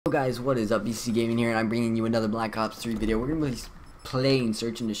Hello guys, what is up? BC Gaming here, and I'm bringing you another Black Ops 3 video. We're going to be playing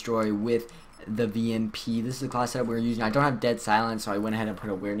Search and Destroy with the VMP. This is the class that we're using. I don't have Dead Silence, so I went ahead and put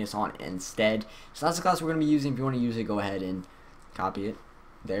Awareness on instead. So that's the class we're going to be using. If you want to use it, go ahead and copy it.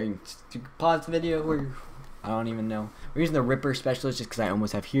 There, you can pause the video, or I don't even know. We're using the Ripper Specialist just because I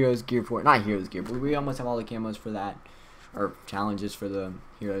almost have Heroes gear for it. Not Heroes gear, but we almost have all the camos for that. Or challenges for the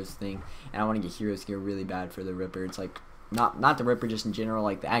Heroes thing. And I want to get Heroes gear really bad for the Ripper. It's like not the Ripper, just in general,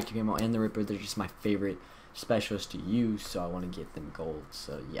 like the active ammo and the Ripper. They're just my favorite specialists to use, so I want to get them gold.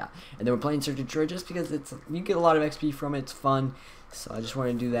 So yeah, and then we're playing Search and Destroy just because it's you get a lot of XP from it. It's fun, so I just want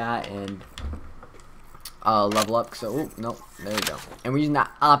to do that and level up. So oh no, there we go. And we're using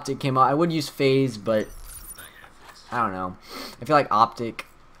that Optic camo. I would use Phase, but I don't know. I feel like Optic.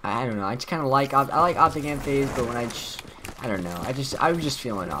 I don't know. I just kind of like I like Optic and Phase, but when I don't know. I was just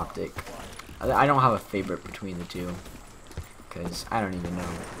feeling Optic. I don't have a favorite between the two. Because I don't even know.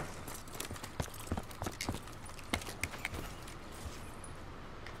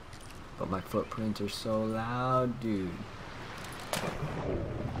 But my footprints are so loud, dude. I feel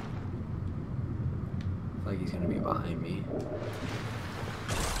like he's gonna be behind me.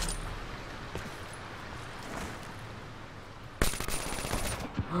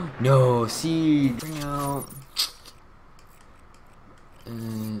 No, see, bring out.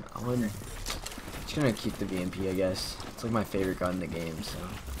 I'm just gonna keep the VMP, I guess. It's like my favorite gun in the game, so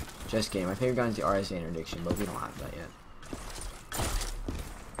just game. My favorite gun is the RSA interdiction, but we don't have that yet.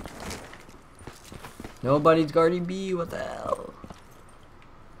 Nobody's guarding B. What the hell?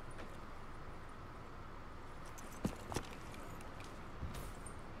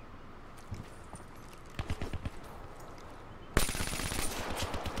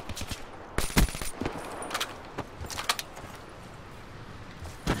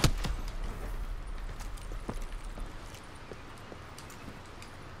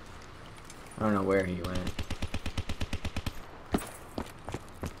 I don't know where he went.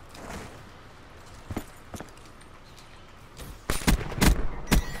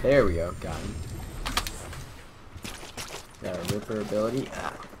 There we go, got him. Got a Ripper ability.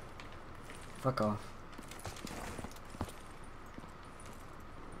 Ah. Fuck off.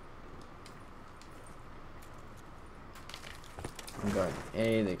 I'm guarding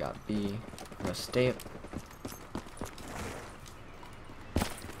A, they got B. I'm gonna stay up.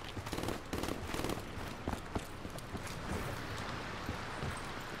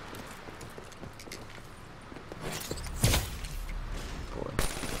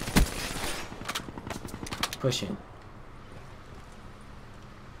 Pushing.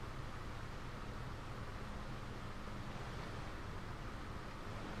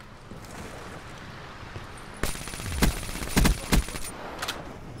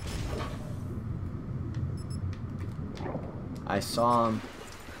 I saw him.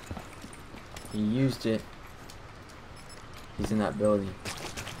 He used it. He's in that building.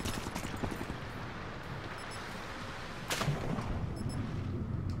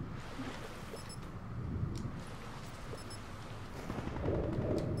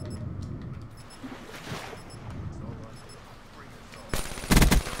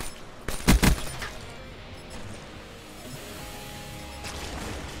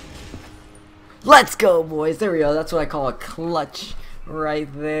 Let's go, boys. There we go. That's what I call a clutch right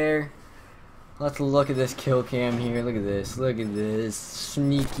there. Let's look at this kill cam here. Look at this. Look at this.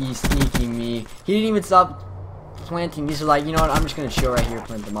 Sneaky, sneaky me. He didn't even stop planting. He's like, you know what? I'm just going to chill right here,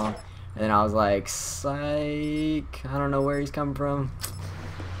 plant them all. And then I was like, psych. I don't know where he's coming from.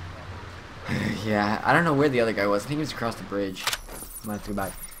 Yeah, I don't know where the other guy was. I think he was across the bridge. I might have to go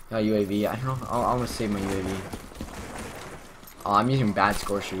back. UAV. I don't know. I'm going to save my UAV. Oh, I'm using bad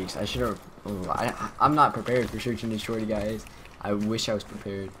score streaks. I should have. Ooh, I'm not prepared for Search and Destroy, guys. I wish I was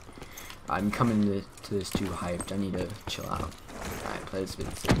prepared. I'm coming to this too hyped. I need to chill out. Alright, play this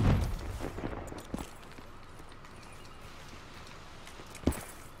video.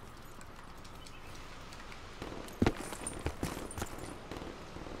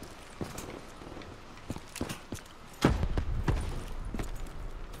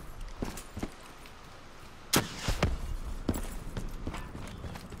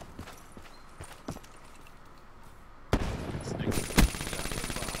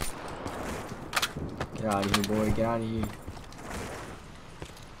 Get out of here, boy. Get out of here.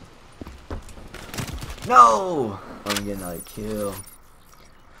 No! I'm getting another kill.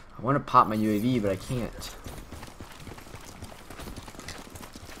 I want to pop my UAV, but I can't.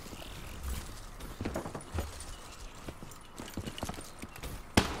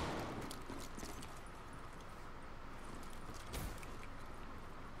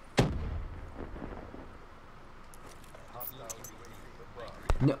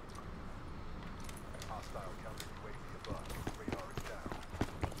 No.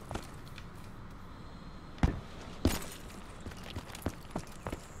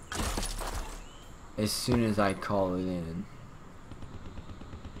 as soon as I call it in.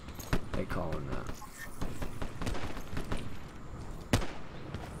 They call him that.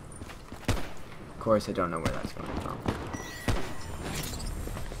 Of course, I don't know where that's coming from.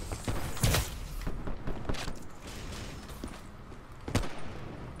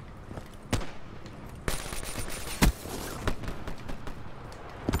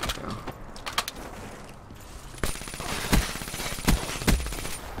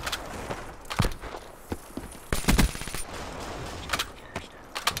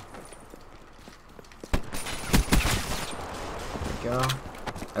 Go.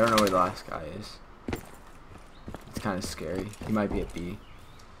 I don't know where the last guy is. It's kind of scary. He might be at B.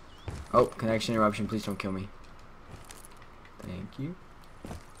 Oh, connection interruption. Please don't kill me. Thank you.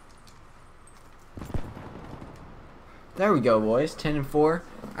 There we go, boys. 10 and 4.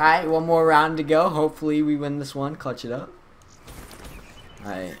 Alright, one more round to go. Hopefully we win this one. Clutch it up.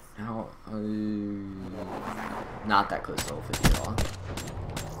 Alright. Not that close to level 50 at all.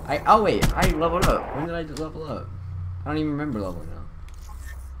 Oh wait, I leveled up. When did I level up? I don't even remember leveling up.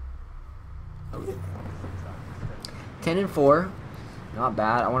 Okay. 10 and 4. Not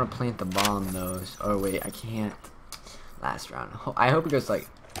bad. I want to plant the bomb though. Oh wait, I can't. Last round. I hope it goes like.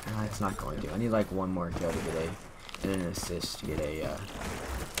 It's not going to. I need like one more kill to get a and an assist to get a.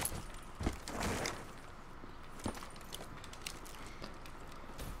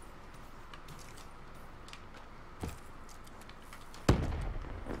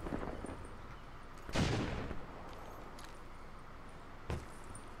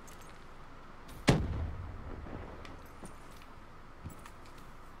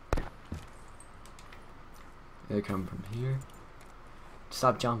 They come from here.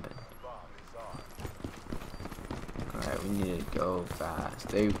 Stop jumping. Alright, we need to go fast.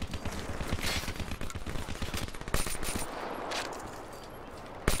 They. There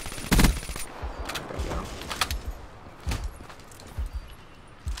we go.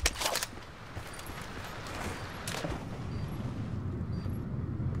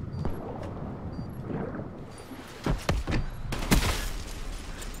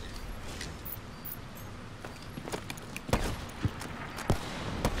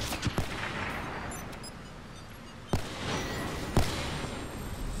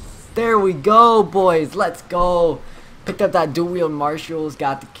 There we go, boys. Let's go. Picked up that dual wield Marshalls,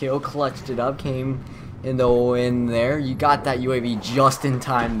 got the kill, clutched it up, came in the win there. You got that UAV just in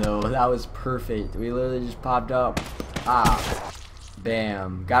time, though. That was perfect. We literally just popped up. Ah.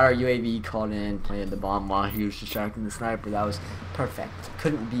 Bam. Got our UAV called in, planted the bomb while he was distracting the sniper. That was perfect.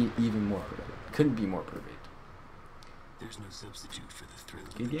 Couldn't be even more perfect. Couldn't be more perfect. There's no substitute for the thrill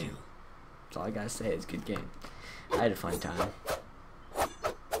of Good the game. kill. That's all I gotta say. It's a good game. I had a fun time.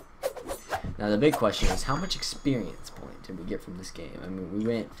 Now the big question is, how much experience point did we get from this game? I mean, we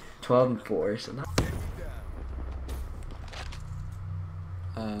went 12 and 4, so not.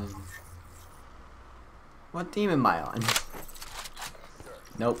 What team am I on?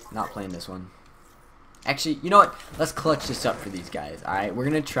 Nope, not playing this one. Actually, you know what? Let's clutch this up for these guys. All right, we're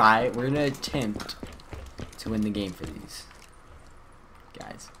gonna try. We're gonna attempt to win the game for these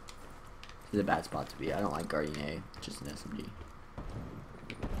guys. This is a bad spot to be. I don't like guarding A. Just an SMG.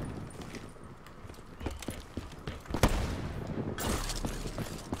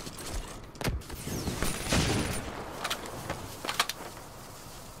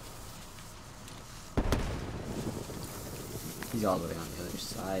 He's all the way on the other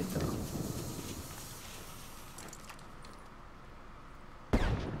side, though.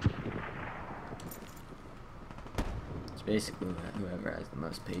 It's basically whoever has the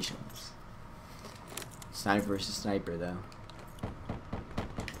most patience. Sniper versus sniper, though.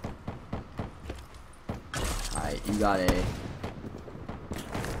 Alright, you got A.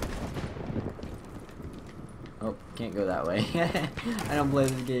 Oh, can't go that way. I don't play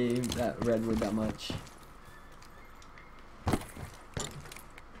this game, that Redwood, that much.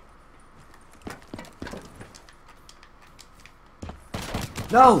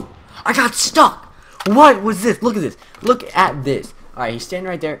 No! I got stuck! What was this? Look at this. Look at this. Alright, he's standing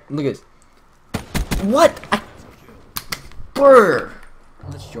right there. Look at this. What? Brr!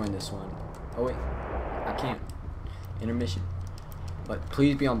 Let's join this one. Oh, wait. I can't. Intermission. But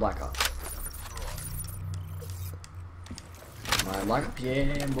please be on Black Ops. Am I Black Ops?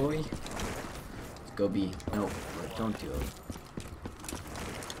 Yeah, boy. Let's go B. No, don't do it.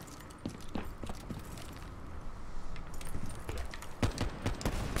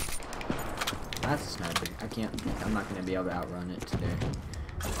 That's a sniper. I'm not gonna be able to outrun it today.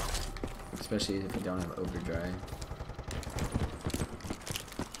 Especially if we don't have overdrive.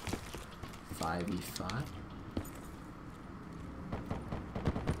 5v5.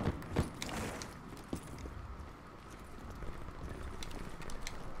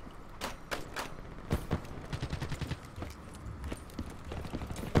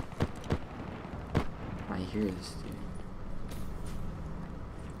 hear this dude.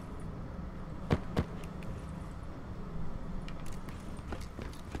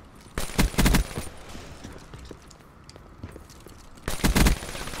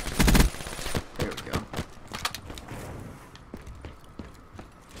 There we go.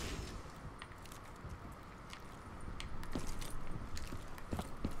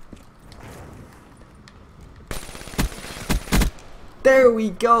 There we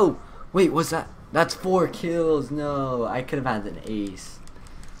go. Wait, what's that? That's 4 kills. No, I could have had an ace.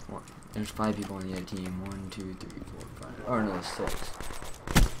 There's 5 people on the other team. 1, 2, 3, 4, 5. Or no, 6.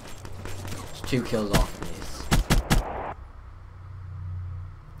 It's 2 kills off an ace.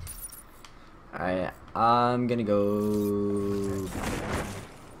 Alright, I'm gonna go.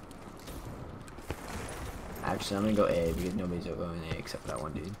 Actually, I'm gonna go A because nobody's going A except that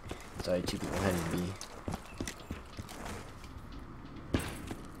one dude. Sorry, 2 people headed B.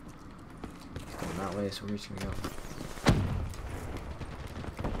 That way, so we're just gonna go.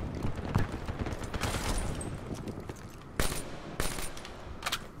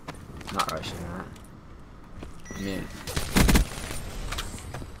 Not rushing that. Man.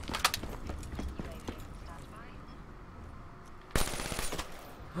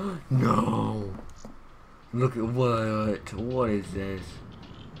 No! Look at what? What is this?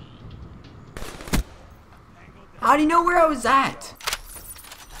 How do you know where I was at?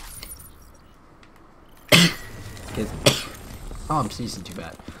 Oh, I'm sneezing too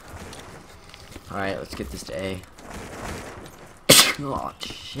bad. Alright, let's get this to A. Oh,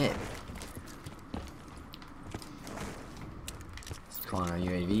 shit. Let's call on our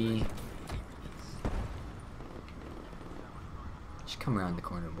UAV. Just come around the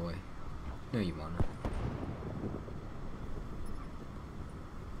corner, boy. No, you wanna.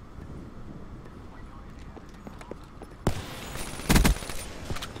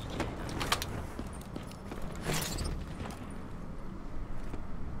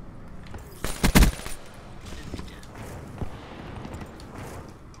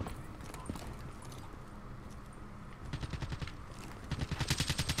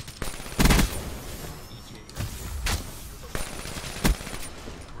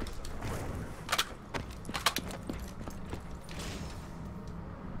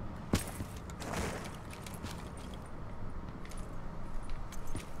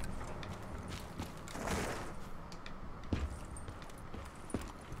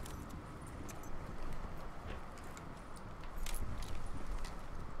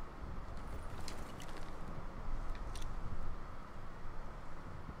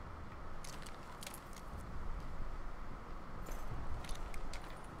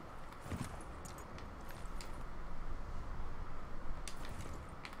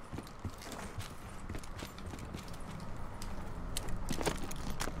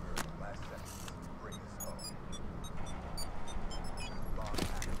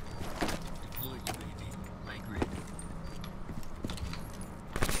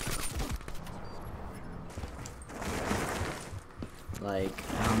 Like,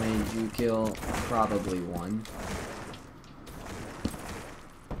 how many did you kill? Probably 1.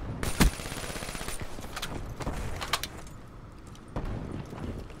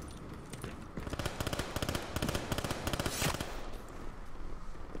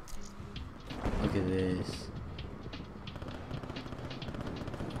 Look at this.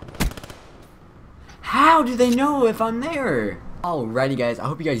 How do they know if I'm there? Alrighty guys, I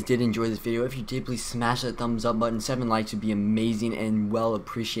hope you guys did enjoy this video. If you did, please smash that thumbs up button. 7 likes would be amazing and well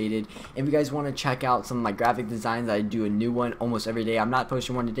appreciated. If you guys want to check out some of my graphic designs, I do a new one almost every day. I'm not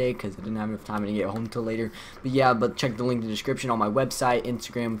posting one today because I didn't have enough time to get home till later. But yeah, check the link in the description on my website,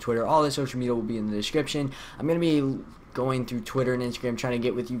 Instagram, Twitter, all the social media will be in the description. I'm going to be going through Twitter and Instagram trying to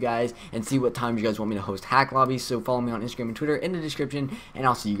get with you guys and see what times you guys want me to host hack lobbies. So follow me on Instagram and Twitter in the description, and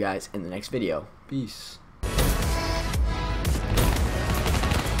I'll see you guys in the next video. Peace.